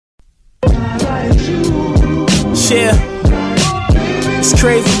It's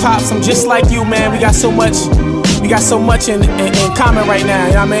crazy, Pops, I'm just like you, man. We got so much in common right now,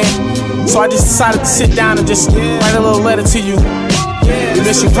 you know what I mean? So I just decided to sit down and just write a little letter to you. We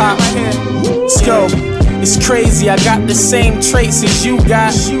miss you, Pop. Let's go. It's crazy, I got the same traits as you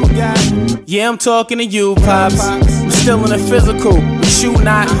got. Yeah, I'm talking to you, Pops. I'm still in the physical, but you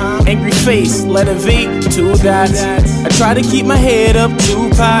not. Angry face, letter V, 2 dots. I try to keep my head up,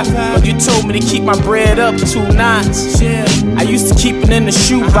 Tupac, but you told me to keep my bread up, 2 knots. I used to keep it in the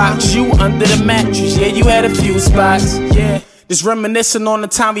shoebox, you under the mattress. Yeah, you had a few spots. Yeah, just reminiscing on the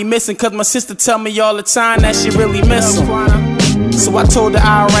time we missing, cause my sister tell me all the time that she really miss him. So I told her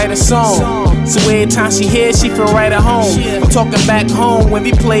I'll write a song, so every time she hears, she feel right at home. I'm talking back home when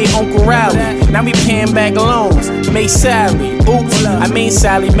we played Uncle Rally. Now we paying back loans, May Sally. Oops, I mean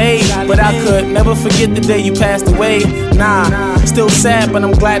Sally Mae. But I could never forget the day you passed away. Nah, still sad, but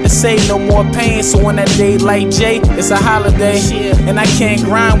I'm glad to say no more pain. So on that day like Jay, it's a holiday, and I can't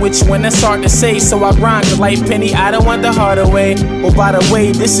grind with you when that's hard to say. So I grind the light penny, I don't want the harder way. Oh, by the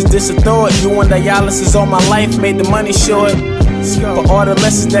way, this is a thought. You on dialysis all my life, made the money short. For all the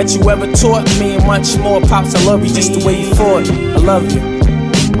lessons that you ever taught me and much more, Pops, I love you just the way you fought. I love you.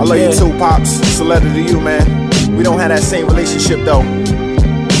 I love you too, Pops. It's a letter to you, man. We don't have that same relationship though.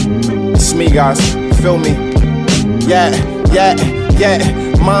 It's me, guys. You feel me? Yeah.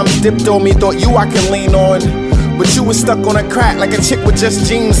 Mom dipped on me, thought you I can lean on, but you was stuck on a crack like a chick with just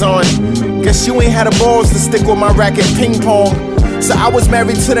jeans on. Guess you ain't had the balls to stick with my racket ping pong. So I was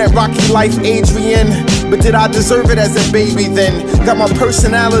married to that rocky life, Adrian. But did I deserve it as a baby then? Got my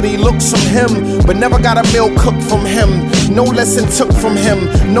personality, looks from him, but never got a meal cooked from him. No lesson took from him,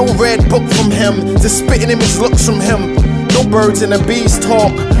 no read book from him. Just spitting image looks from him. No birds and the bees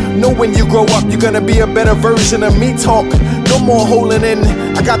talk. Know when you grow up, you're gonna be a better version of me talk. No more holding in.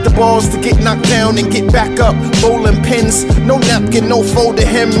 I got the balls to get knocked down and get back up. Bowling pins, no napkin, no fold to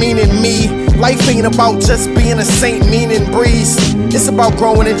him, meaning me. Life ain't about just being a saint, meaning breeze. It's about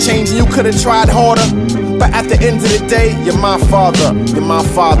growing and changing. You could've tried harder, but at the end of the day, you're my father, you're my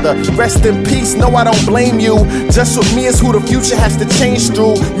father. Rest in peace, no I don't blame you. Just with me is who the future has to change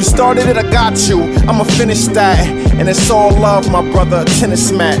through. You started it, I got you, I'ma finish that. And it's all love, my brother,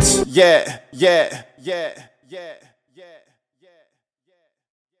 tennis match. Yeah.